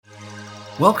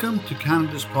Welcome to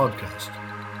Canada's podcast.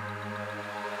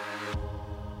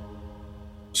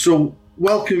 So,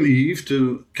 welcome, Eve,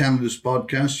 to Canada's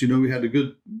podcast. You know, we had a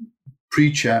good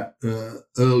pre-chat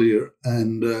earlier,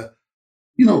 and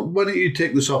why don't you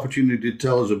take this opportunity to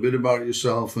tell us a bit about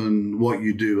yourself and what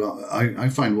you do? I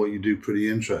find what you do pretty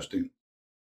interesting.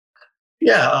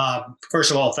 Yeah.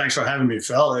 First of all, thanks for having me,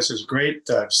 Phil. This is great.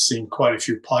 I've seen quite a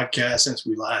few podcasts since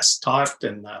we last talked,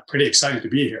 and pretty excited to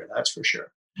be here. That's for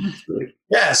sure. That's great.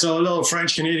 Yeah. So a little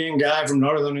French Canadian guy from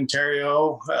Northern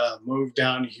Ontario, moved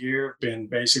down here. Been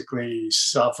basically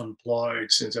self-employed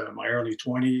since my early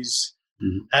 20s.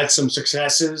 Mhm. Had some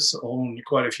successes, owned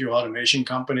quite a few automation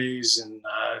companies, and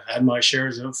had my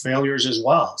shares of failures as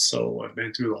well. So I've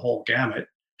been through the whole gamut.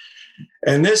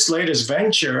 And this latest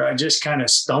venture, I just kind of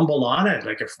stumbled on it.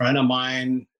 Like a friend of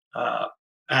mine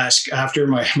asked after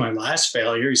my last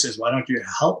failure, he says, "Why don't you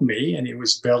help me?" And he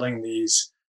was building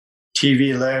these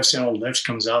TV lifts, lifts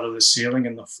comes out of the ceiling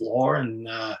and the floor. And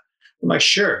I'm like,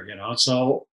 sure,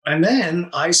 So, and then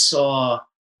I saw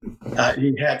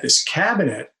he had this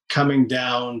cabinet coming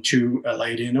down to a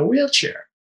lady in a wheelchair.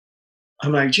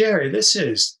 I'm like, Jerry, this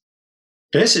is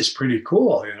pretty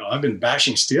cool. I've been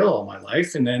bashing steel all my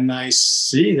life. And then I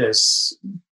see this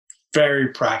very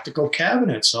practical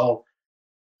cabinet. So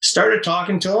started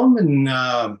talking to him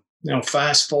and,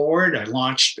 fast forward, I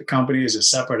launched the company as a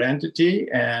separate entity.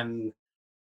 And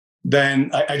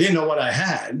then I didn't know what I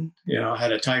had, I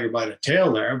had a tiger by the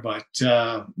tail there, but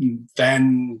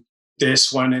then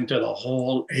this went into the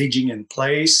whole aging in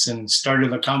place and started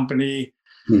the company.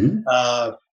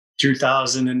 Mhm.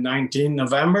 2019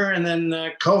 November, and then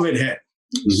COVID hit.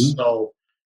 Mhm. So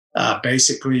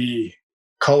basically,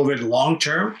 COVID long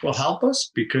term will help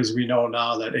us because we know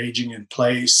now that aging in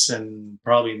place, and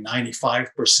probably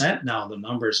 95% now the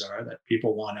numbers are that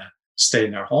people want to stay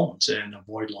in their homes and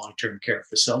avoid long term care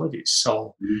facilities.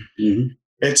 So Mhm.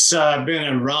 it's been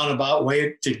a roundabout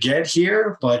way to get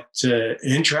here, but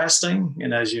interesting.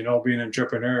 And as you know, being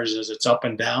entrepreneurs is it's up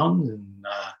and down. And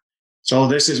so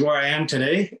this is where I am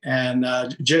today. And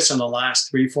just in the last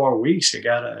 3, 4 weeks, I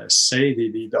gotta say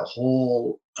the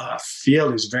whole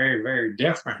field is very, very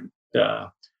different.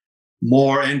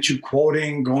 More into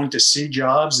quoting, going to see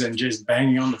jobs, and just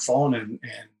banging on the phone and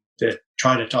to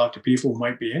try to talk to people who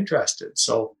might be interested.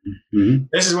 So Mhm.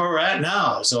 this is where we're at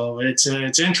now. So it's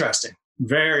interesting,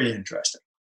 very interesting.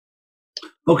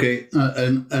 Okay,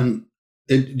 and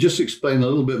just explain a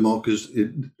little bit more because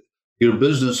your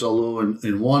business, although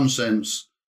in one sense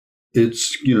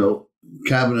it's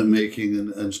cabinet making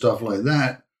and stuff like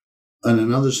that, and in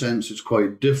another sense it's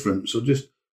quite different. So just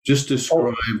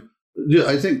describe. Yeah,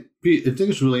 I think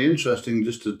it's really interesting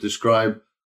just to describe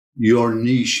your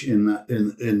niche in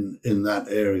that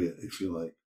area, if you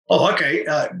like. Oh, okay.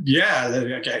 Yeah.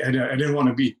 Okay. I didn't want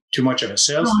to be too much of a No,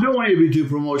 sales. I don't want you to be too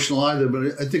promotional either,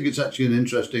 but I think it's actually an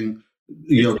interesting,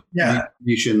 Yeah.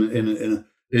 niche in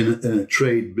a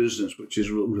trade business, which is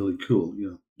really cool.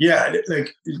 Yeah.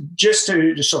 Like just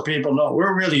so people know,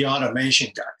 we're really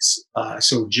automation guys.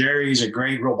 So Jerry's a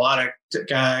great robotic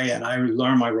guy, and I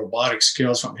learned my robotic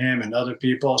skills from him and other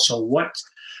people. So what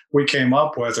we came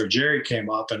up with, or Jerry came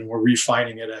up, and we're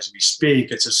refining it as we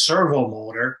speak. It's a servo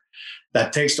motor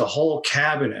that takes the whole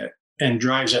cabinet and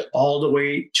drives it all the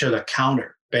way to the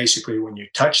counter. Basically, when you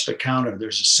touch the counter,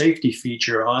 there's a safety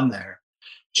feature on there.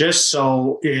 Just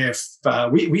so if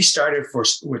we started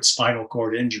with spinal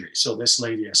cord injury. So this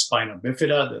lady has spina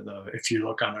bifida, if you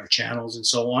look on our channels and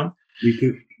so on. Me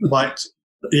too. But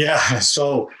yeah,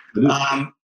 so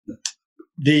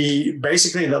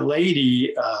basically the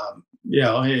lady,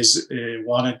 is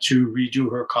wanted to redo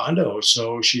her condo.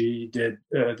 So she did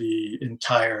the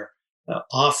entire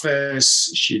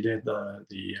office. She did the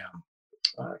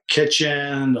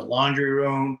kitchen, the laundry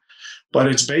room. But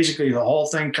it's basically the whole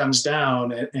thing comes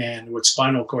down. And with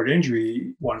spinal cord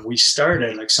injury, when we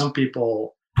started, like some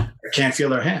people can't feel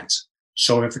their hands.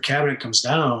 So if the cabinet comes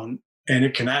down, and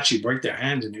it can actually break their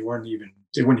hands, and they wouldn't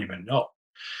even know.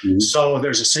 Mhm. So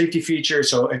there's a safety feature.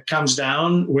 So it comes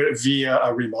down via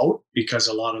a remote because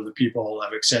a lot of the people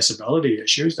have accessibility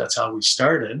issues. That's how we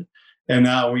started. And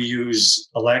now we use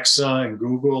Alexa and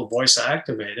Google voice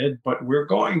activated, but we're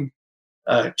going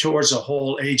towards a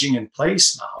whole aging in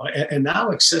place now. And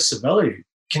now accessibility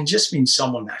can just mean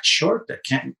someone that's short that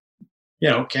can't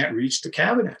reach the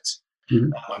cabinets.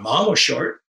 Mhm. My mom was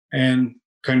short and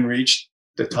couldn't reach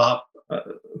the top,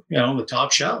 the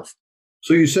top shelf.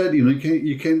 So you said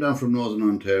you came down from Northern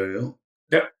Ontario.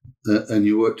 Yep. And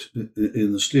you worked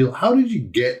in the steel. How did you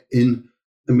get in?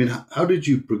 I mean, how did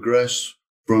you progress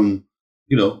from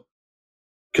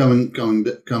coming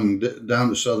down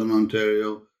to Southern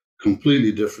Ontario,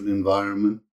 completely different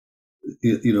environment.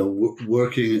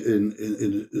 Working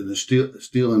in a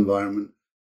steel environment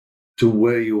to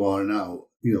where you are now.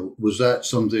 Was that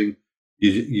something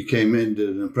you came in, did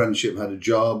an apprenticeship, had a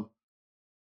job,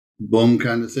 boom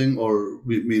kind of thing, or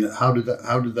how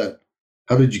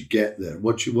did you get there?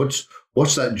 What's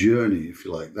that journey, if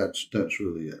you like? That's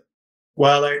really it.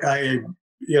 Well,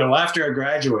 after I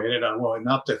graduated, I went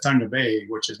up to Thunder Bay,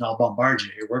 which is now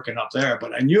Bombardier, working up there.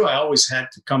 But I knew I always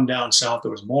had to come down south.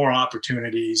 There was more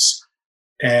opportunities,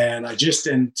 and I just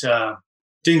didn't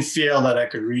feel that I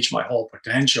could reach my whole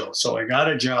potential. So I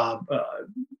got a job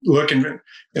looking.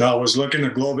 I was looking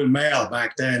at Globe and Mail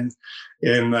back then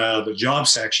in the job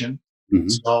section. Mm-hmm.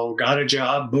 So got a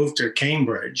job, moved to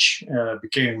Cambridge,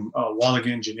 became a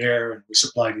welding engineer, and we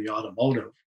supplied the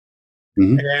automotive.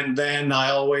 Mm-hmm. And then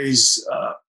I was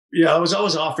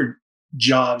always offered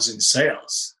jobs in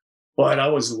sales, but I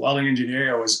was the welding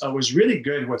engineer. I was really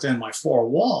good within my four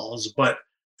walls, but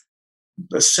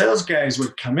the sales guys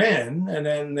would come in and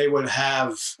then they would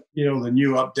have, the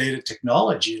new updated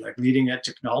technology, like leading edge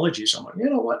technology. So I'm like, you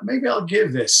know what, maybe I'll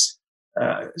give this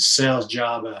sales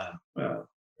job a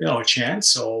chance.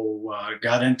 So I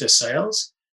got into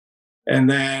sales, and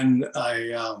then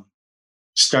I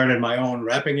started my own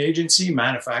repping agency,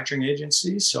 manufacturing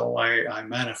agency. So I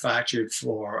manufactured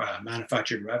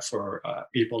rep for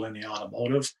people in the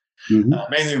automotive, mm-hmm.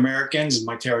 Mainly Americans.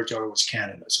 My territory was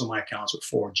Canada. So my accounts were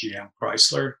Ford, GM,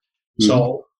 Chrysler. Mm-hmm.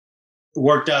 So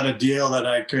worked out a deal that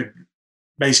I could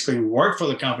basically work for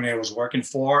the company I was working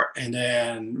for and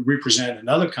then represent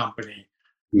another company,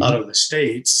 mm-hmm. out of the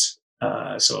States.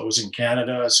 So it was in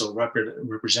Canada. So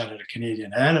represented a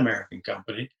Canadian and American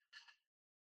company.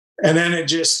 And then it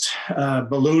just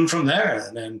ballooned from there.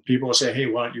 And then people will say, hey,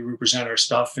 why don't you represent our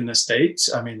stuff in the States?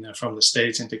 From the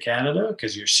States into Canada,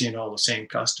 because you're seeing all the same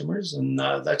customers. And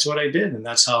that's what I did. And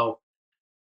that's how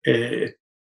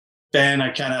then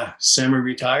I kind of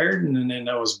semi-retired. And then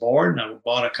I was bored and I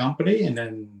bought a company, and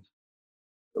then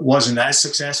it wasn't as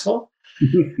successful.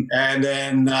 And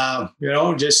then,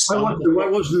 just... Why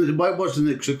wasn't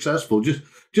it successful?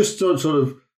 Just sort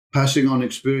of passing on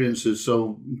experiences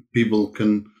so people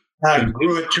can... I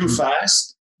grew it too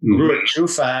fast,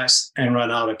 and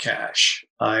run out of cash.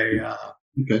 I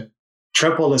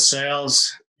tripled the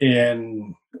sales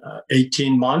in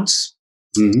 18 months.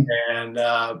 Mm-hmm. And,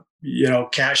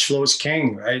 cash flow is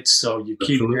king, right? So you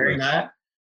keep hearing that.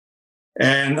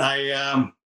 And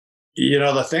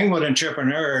the thing with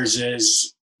entrepreneurs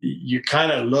is you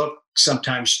kind of look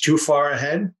sometimes too far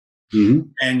ahead. Mm-hmm.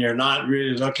 And you're not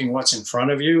really looking what's in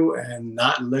front of you and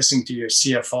not listening to your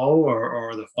CFO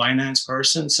or the finance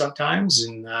person sometimes.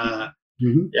 And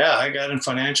mm-hmm. I got in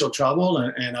financial trouble,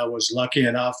 and I was lucky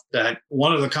enough that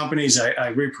one of the companies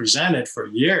I represented for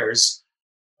years,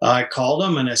 I called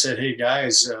them and I said, hey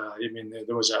guys,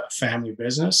 there was a family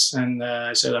business, and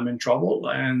I said, I'm in trouble,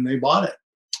 and they bought it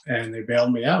and they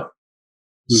bailed me out.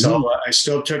 Mm-hmm. So I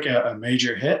still took a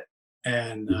major hit,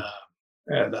 and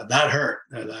that hurt.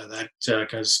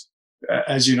 Because,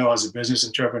 as you know, as a business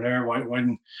entrepreneur,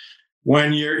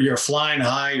 when you're flying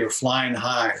high,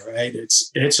 right?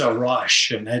 It's a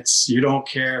rush, and you don't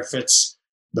care if it's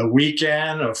the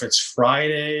weekend or if it's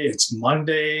Friday, it's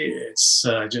Monday.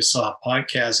 I just saw a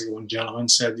podcast. One gentleman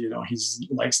said, he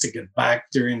likes to get back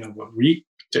during the week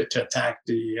to attack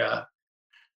the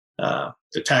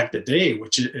day,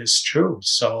 which is true.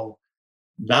 So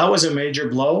that was a major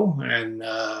blow, and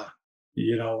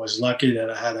was lucky that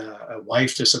I had a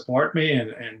wife to support me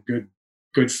and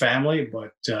good family,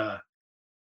 but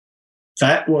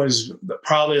that was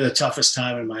probably the toughest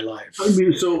time in my life.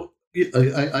 So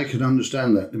I can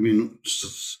understand that.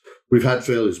 We've had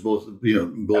failures, both of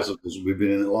us. We've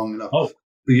been in it long enough. Oh,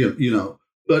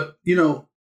 but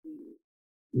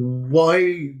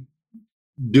why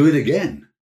do it again?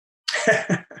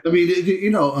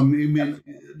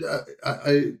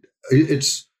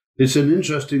 It's an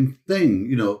interesting thing,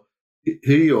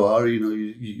 Here you are,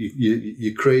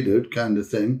 you created kind of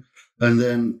thing, and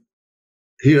then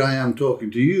here I am talking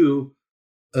to you,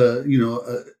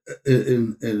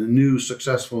 in a new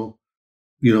successful,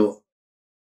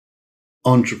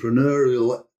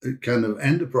 entrepreneurial kind of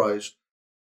enterprise.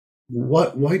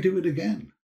 Why do it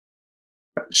again?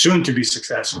 Soon to be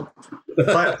successful,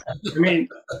 but being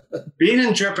an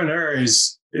entrepreneur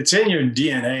it's in your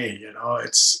DNA.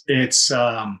 It's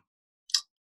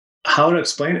how to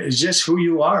explain it? It's just who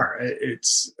you are.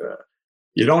 It's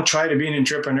you don't try to be an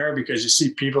entrepreneur because you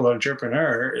see people are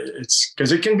entrepreneur. It's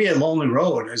because it can be a lonely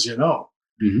road, as you know.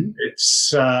 Mm-hmm.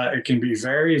 It can be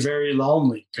very, very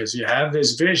lonely because you have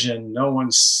this vision. No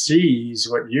one sees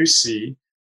what you see.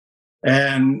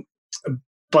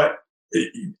 but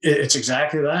it's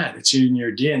exactly that. It's in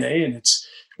your DNA, and it's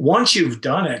once you've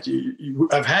done it.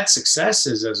 I've had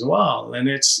successes as well, and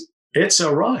it's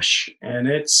a rush, and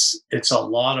it's a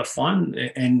lot of fun,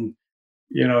 and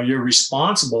you're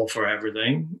responsible for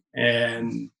everything,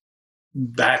 and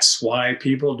that's why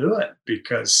people do it,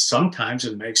 because sometimes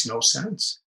it makes no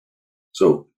sense.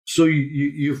 So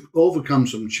you've overcome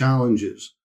some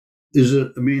challenges. Is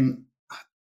it? I mean,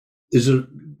 is there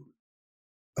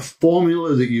a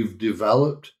formula that you've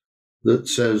developed that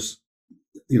says,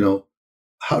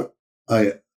 how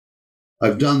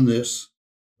I've done this,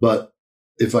 but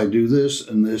if I do this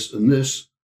and this and this,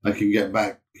 I can get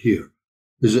back here.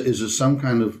 Is there some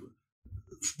kind of,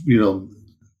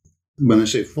 when I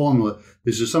say formula,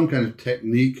 is there some kind of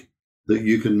technique that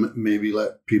you can maybe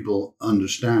let people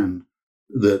understand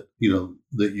that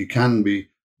that you can be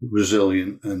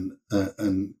resilient and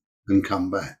come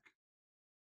back?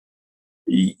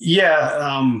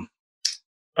 Yeah,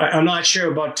 I'm not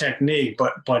sure about technique,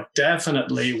 but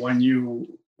definitely when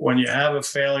you have a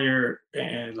failure,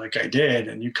 and like I did,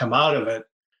 and you come out of it,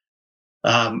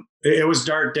 it was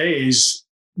dark days,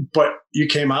 but you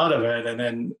came out of it, and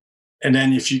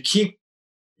then if you keep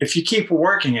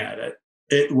working at it,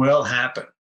 it will happen,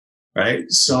 right?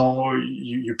 So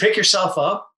you pick yourself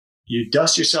up, you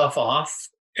dust yourself off,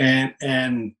 and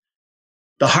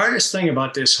the hardest thing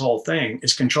about this whole thing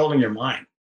is controlling your mind,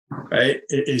 right?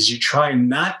 Is you try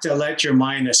not to let your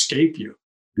mind escape you.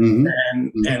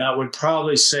 Mm-hmm. And I would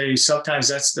probably say sometimes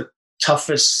that's the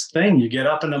toughest thing. You get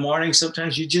up in the morning,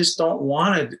 sometimes you just don't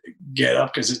want to get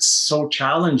up because it's so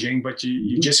challenging, but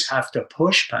you just have to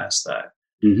push past that.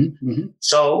 Mm-hmm. Mm-hmm.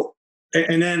 So,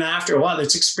 and then after a while,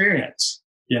 it's experience.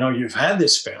 You've had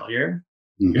this failure,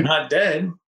 you're not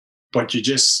dead, but you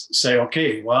just say,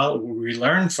 okay, well, we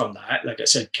learn from that. Like I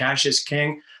said, cash is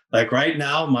king. Like right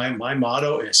now, my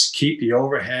motto is keep the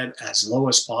overhead as low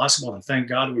as possible. And thank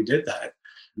God we did that.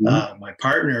 My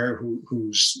partner,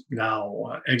 who's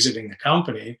now exiting the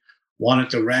company, wanted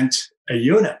to rent a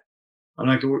unit. I'm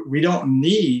like, we don't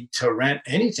need to rent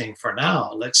anything for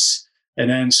now. And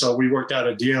then so we worked out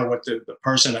a deal with the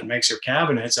person that makes our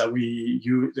cabinets that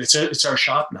it's our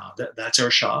shop now. That's our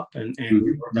shop, and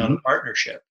we worked out a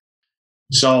partnership.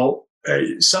 So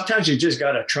sometimes you just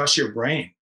got to trust your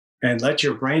brain and let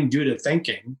your brain do the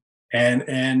thinking,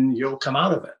 and you'll come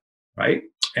out of it, right?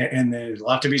 And there's a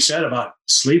lot to be said about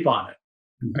sleep on it,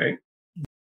 right?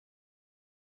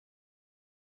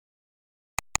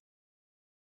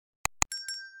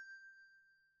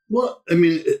 Well, I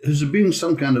mean, has there been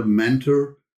some kind of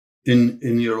mentor in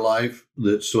your life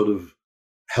that sort of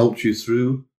helped you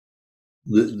through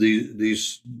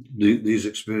these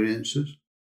experiences?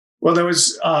 Well, there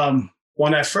was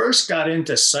when I first got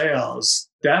into sales.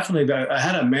 Definitely, I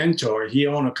had a mentor. He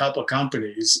owned a couple of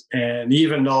companies, and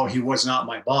even though he was not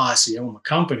my boss, he owned the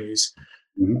companies.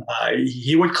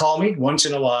 He would call me once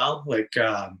in a while, like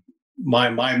my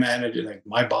manager, like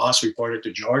my boss, reported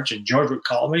to George, and George would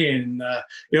call me, and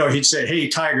he'd say, "Hey,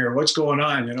 Tiger, what's going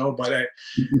on?" But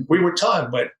we would talk.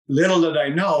 But little did I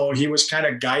know, he was kind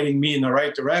of guiding me in the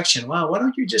right direction. Wow, why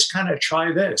don't you just kind of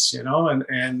try this,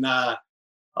 And I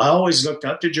always looked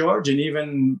up to George, and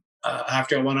even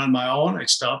after I went on my own, I'd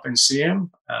stop and see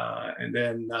him, and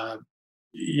then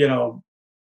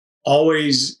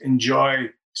always enjoy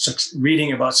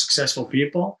reading about successful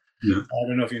people. Yeah. I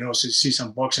don't know if see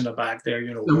some books in the back there.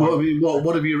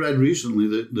 What have you read recently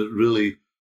that really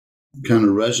kind of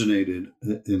resonated?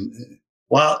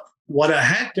 Well, what I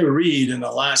had to read in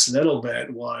the last little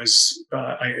bit was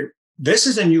this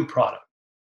is a new product.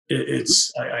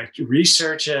 I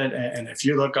research it, and if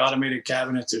you look automated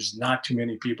cabinets, there's not too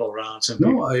many people around.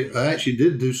 I actually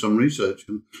did do some research,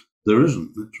 and there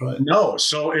isn't. That's right. No,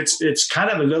 so it's kind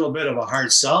of a little bit of a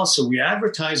hard sell. So we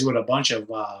advertise with a bunch of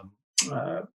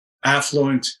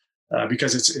affluent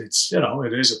because it's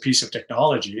it is a piece of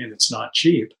technology and it's not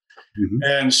cheap.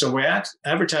 And so we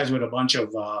advertise with a bunch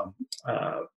of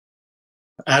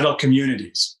adult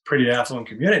communities, pretty affluent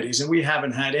communities, and we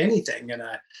haven't had anything. And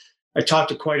I talked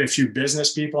to quite a few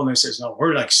business people, and they says, no,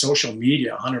 we're like social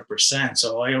media 100%.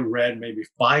 So I read maybe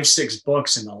 5-6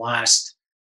 books in the last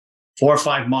 4 or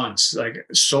 5 months, like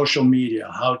social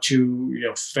media, how to,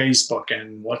 Facebook,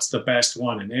 and what's the best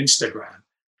one, and Instagram.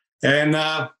 And,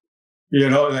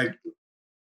 like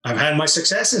I've had my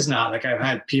successes now. Like I've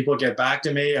had people get back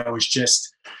to me. I was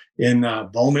just in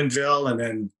Bowmanville, and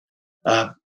then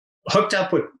hooked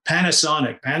up with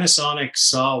Panasonic. Panasonic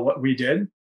saw what we did.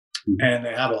 And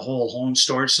they have a whole home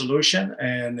storage solution,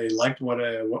 and they liked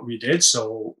what we did.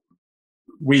 So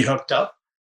we hooked up.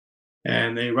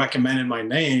 and they recommended my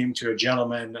name to a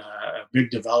gentleman, a big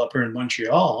developer in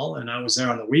Montreal, and I was there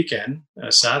on the weekend,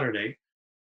 Saturday,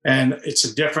 and it's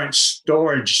a different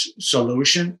storage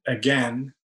solution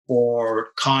again for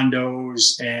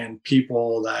condos and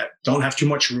people that don't have too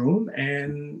much room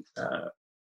and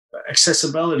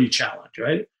accessibility challenge,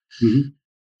 right? Mhm.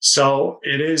 So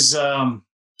it is.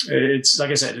 It's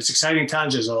like I said, it's exciting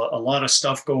times. There's a lot of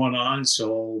stuff going on.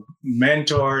 So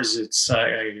mentors,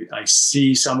 I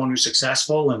see someone who's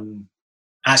successful and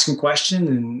asking questions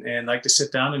and like to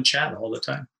sit down and chat all the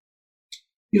time.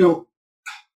 You know,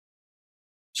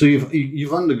 so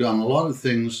you've undergone a lot of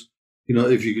things. You know,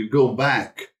 if you could go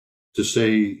back to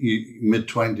say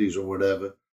mid-20s or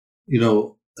whatever,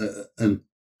 and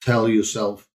tell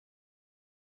yourself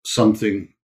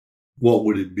something, what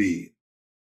would it be?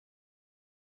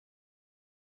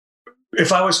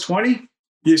 If I was 20,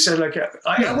 you said like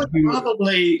I Yeah. would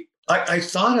probably. I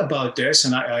thought about this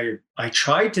and I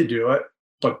tried to do it,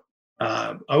 but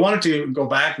I wanted to go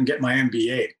back and get my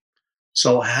MBA.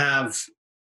 So have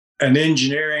an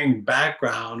engineering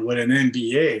background with an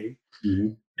MBA,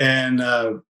 Mhm. and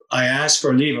I asked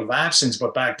for leave of absence,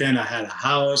 but back then I had a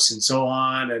house and so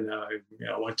on, and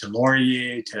went to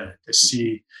Laurier to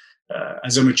see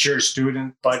as a mature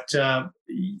student. But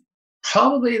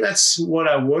probably that's what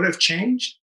I would have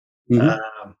changed, Mhm.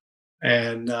 um,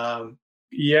 and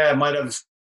yeah, it might have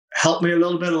helped me a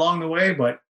little bit along the way.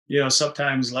 But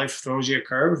sometimes life throws you a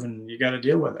curve, and you got to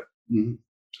deal with it. Mhm.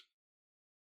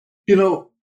 You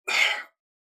know,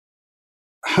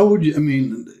 how would you? I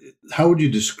mean, how would you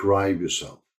describe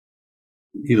yourself?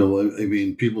 You know, I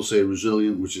mean, people say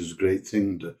resilient, which is a great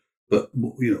thing to, but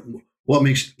what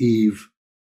makes Eve?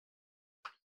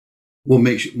 What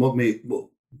makes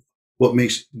what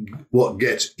makes what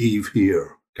gets Eve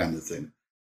here, kind of thing.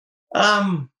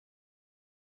 Um,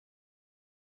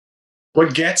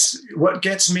 what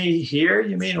gets me here?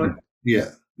 You mean what?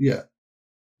 Yeah, yeah,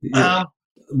 yeah. Um,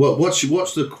 What's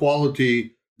the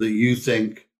quality that you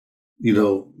think you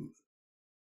know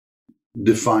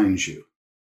defines you?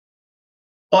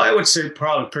 well, I would say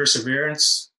probably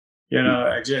perseverance.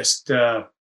 I just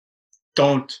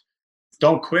don't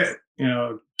don't quit.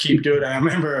 Keep doing it. I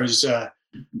remember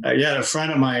you had a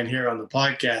friend of mine here on the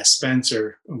podcast,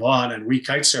 Spencer Vaughn, and we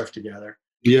kite surf together.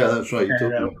 Yeah, that's right. You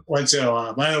And told me. once in a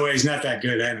while, by the way, he's not that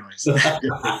good, anyways.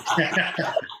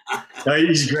 No,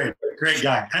 he's great, great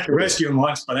guy. Had to rescue him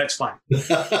once, but that's fine.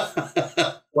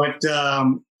 But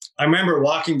I remember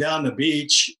walking down the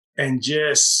beach and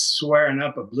just swearing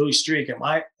up a blue streak. Am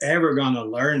I ever going to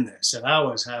learn this? And I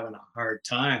was having a hard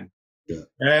time. Yeah.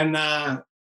 And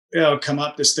come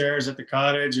up the stairs at the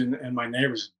cottage, and my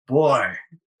neighbors, boy,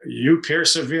 you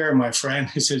persevere, my friend.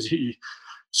 He says,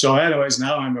 so, anyways,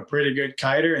 now I'm a pretty good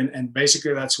kiter, and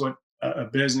basically that's what a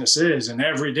business is. And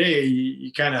every day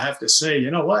you kind of have to say, you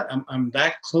know what, I'm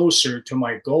that closer to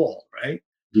my goal, right?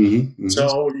 Hmm. Hmm.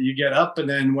 So you get up, and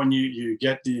then when you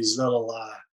get these little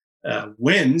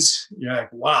wins, you're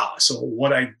like, wow. So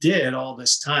what I did all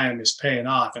this time is paying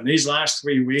off. And these last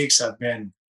 3 weeks have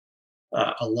been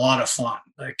a lot of fun.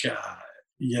 Like,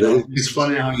 It's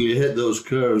funny how you hit those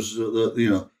curves, those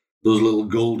little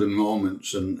golden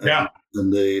moments, yeah,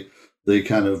 and they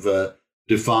kind of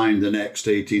define the next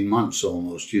 18 months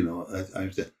almost.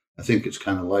 I think it's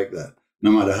kind of like that.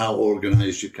 No matter how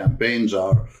organized your campaigns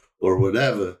are or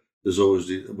whatever, there's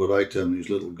always what I term these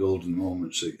little golden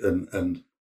moments, and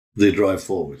they drive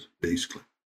forward, basically.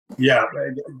 yeah,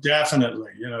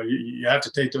 definitely. You have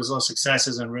to take those little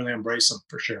successes and really embrace them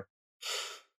for sure.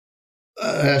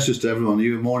 I ask this to everyone: are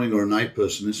you a morning or a night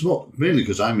person? It's not mainly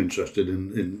because I'm interested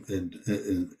in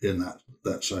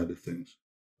that side of things.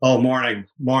 Oh, morning,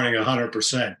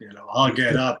 100%. I'll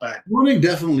get up at. Morning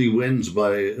definitely wins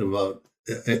by about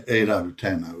 8 out of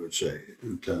 10, I would say,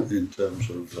 in terms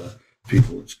of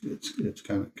people. It's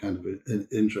kind of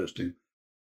interesting.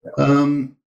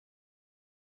 Um,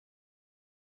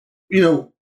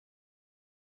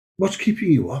 what's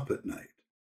keeping you up at night?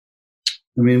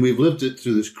 I mean, we've lived it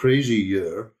through this crazy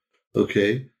year.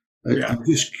 Okay, Yeah, I'm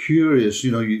just curious.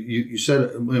 You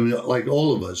said, I mean, like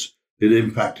all of us, it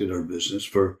impacted our business.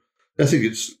 I think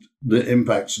it's the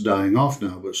impact's dying off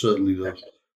now, but certainly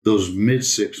those mid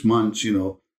 6 months,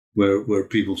 where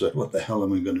people said, "What the hell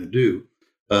am I going to do?"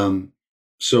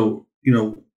 So,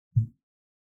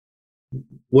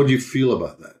 what do you feel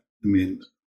about that? I mean,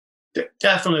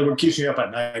 definitely what keeps me up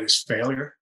at night is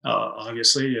failure.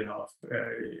 Obviously,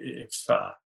 if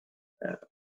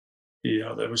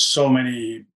there was so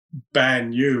many bad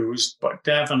news, but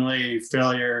definitely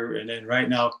failure. And then right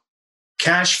now,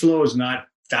 cash flow is not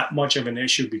that much of an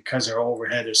issue because our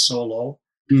overhead is so low.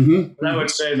 Mm-hmm. But I would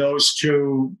say those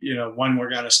two, when we're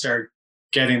going to start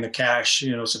getting the cash,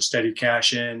 some steady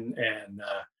cash in and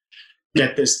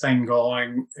get this thing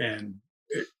going. And,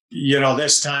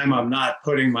 this time I'm not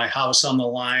putting my house on the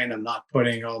line. I'm not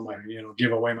putting all my,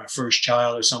 give away my first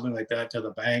child or something like that to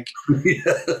the bank.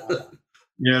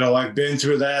 I've been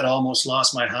through that, almost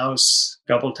lost my house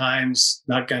a couple times,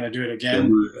 not going to do it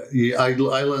again. Yeah, I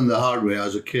learned the hard way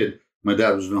as a kid. My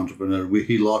dad was an entrepreneur.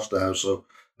 He lost the house, so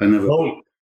I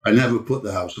never put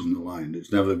the house on the line.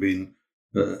 It's never been,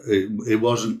 it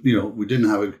wasn't, we didn't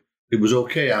have it was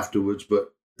okay afterwards,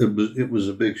 but it was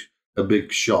a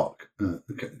big shock.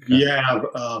 Yeah.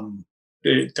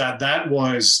 That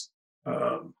was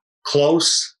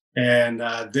close. And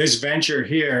this venture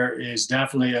here is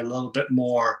definitely a little bit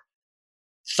more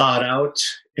thought out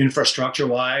infrastructure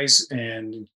wise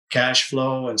and cash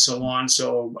flow and so on.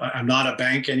 So I'm not a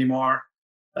bank anymore.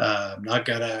 I'm not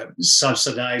going to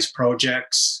subsidize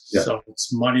projects. Yeah. So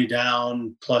it's money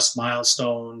down plus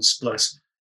milestones plus,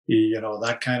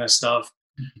 that kind of stuff.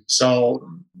 So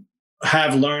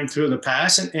have learned through the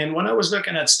past. And when I was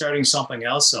looking at starting something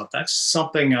else up, that's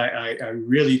something I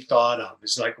really thought of.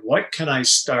 It's like, what can I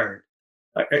start?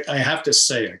 I have to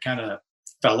say, I kind of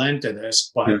fell into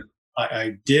this, but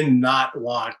I did not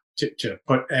want to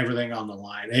put everything on the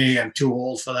line. Hey, I'm too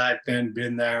old for that. Then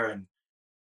been there.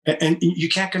 And you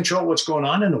can't control what's going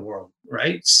on in the world,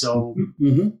 right? So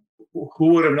who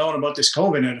would have known about this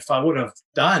COVID? And if I would have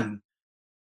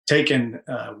taken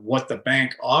what the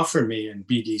bank offered me and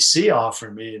BDC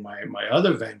offered me in my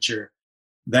other venture,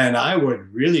 then I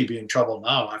would really be in trouble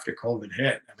now after COVID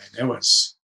hit. I mean, it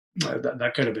was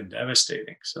that could have been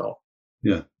devastating. So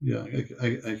yeah,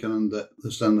 I can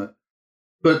understand that.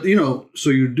 But so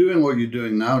you're doing what you're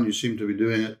doing now, and you seem to be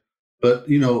doing it. But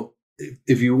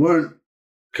if you weren't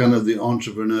kind of the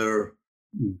entrepreneur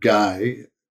guy,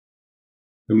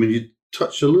 I mean, you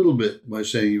touched a little bit by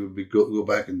saying you would go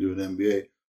back and do an MBA.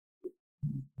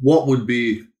 What would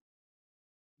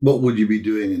you be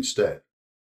doing instead?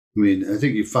 I mean, I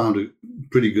think you found a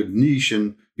pretty good niche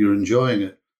and you're enjoying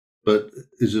it, but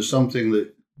is there something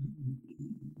that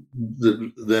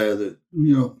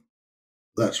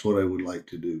that's what I would like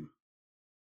to do?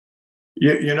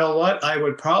 You know what? I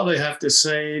would probably have to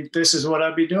say this is what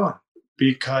I'd be doing,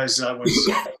 because I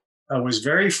was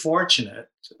very fortunate.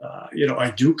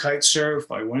 I do kite surf,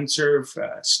 I windsurf,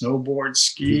 snowboard,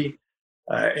 ski.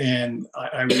 And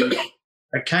I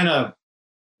kind of,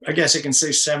 I guess I can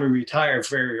say semi-retired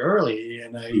very early,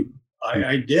 and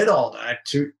I did all that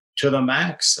to the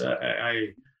max.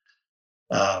 Like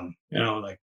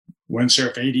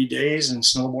windsurf 80 days and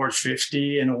snowboard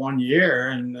 50 in 1 year,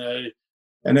 and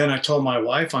then I told my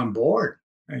wife I'm bored.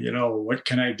 What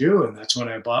can I do? And that's when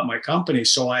I bought my company.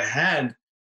 So I had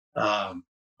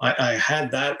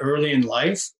that early in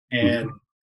life, and.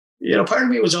 Part of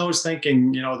me was always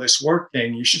thinking, this work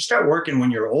thing, you should start working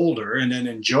when you're older and then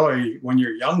enjoy when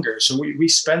you're younger. So we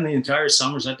spend the entire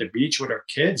summers at the beach with our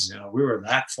kids. We were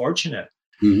that fortunate.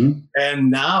 Mm-hmm.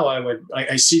 And now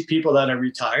I see people that are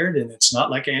retired, and it's not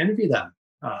like I envy them.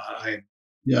 I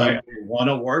want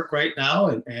to work right now.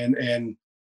 And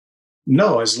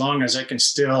no, as long as I can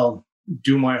still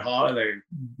do my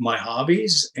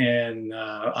hobbies, and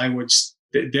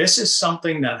this is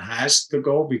something that has to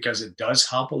go because it does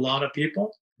help a lot of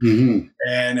people. Mm-hmm.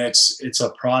 And it's a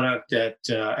product that,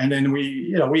 and then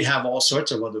we have all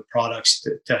sorts of other products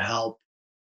to help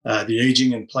the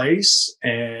aging in place.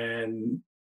 And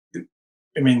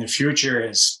I mean, the future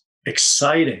is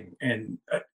exciting, and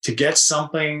to get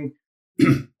something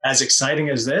as exciting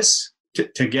as this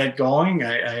to get going,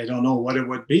 I don't know what it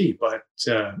would be, but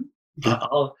the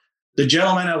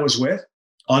gentleman I was with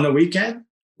on the weekend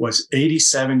was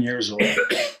 87 years old,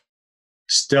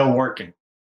 still working.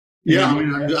 Yeah,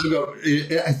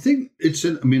 I think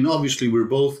obviously we're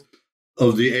both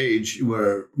of the age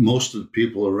where most of the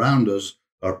people around us,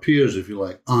 our peers, if you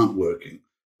like, aren't working.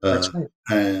 That's right.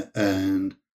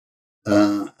 And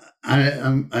I'm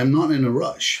not in a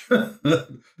rush to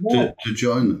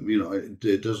join them.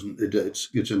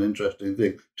 It's an interesting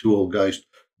thing. Two old guys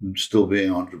still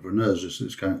being entrepreneurs.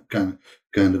 It's kind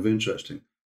of interesting.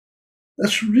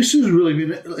 This has really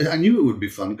been. I knew it would be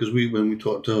fun because when we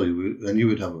talked earlier, I knew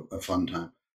we'd have a fun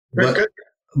time.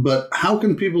 But how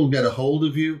can people get a hold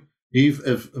of you?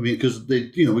 Because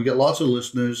we get lots of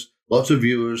listeners, lots of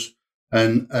viewers,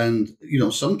 and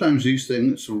sometimes these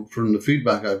things, from the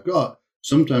feedback I've got,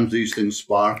 sometimes these things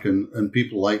spark and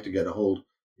people like to get a hold.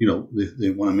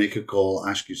 They want to make a call,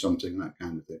 ask you something, that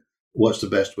kind of thing. What's the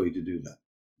best way to do that?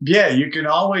 Yeah, you can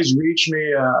always reach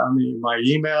me on my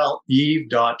email,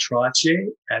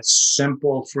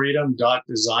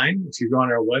 eve.trottier@simplefreedom.design. If you go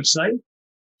on our website,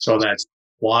 so that's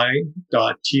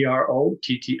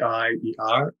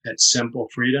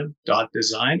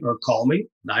y.trottier@simplefreedom.design, or call me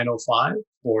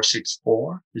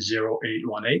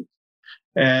 905-464-0818.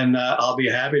 And I'll be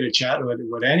happy to chat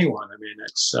with anyone. I mean,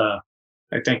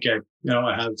 I think I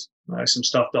have some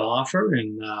stuff to offer,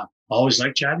 and always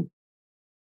like chatting.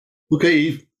 Okay,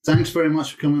 Eve, thanks very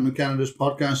much for coming to Canada's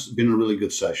podcast. It's been a really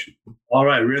good session. All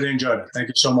right, really enjoyed it. Thank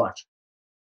you so much.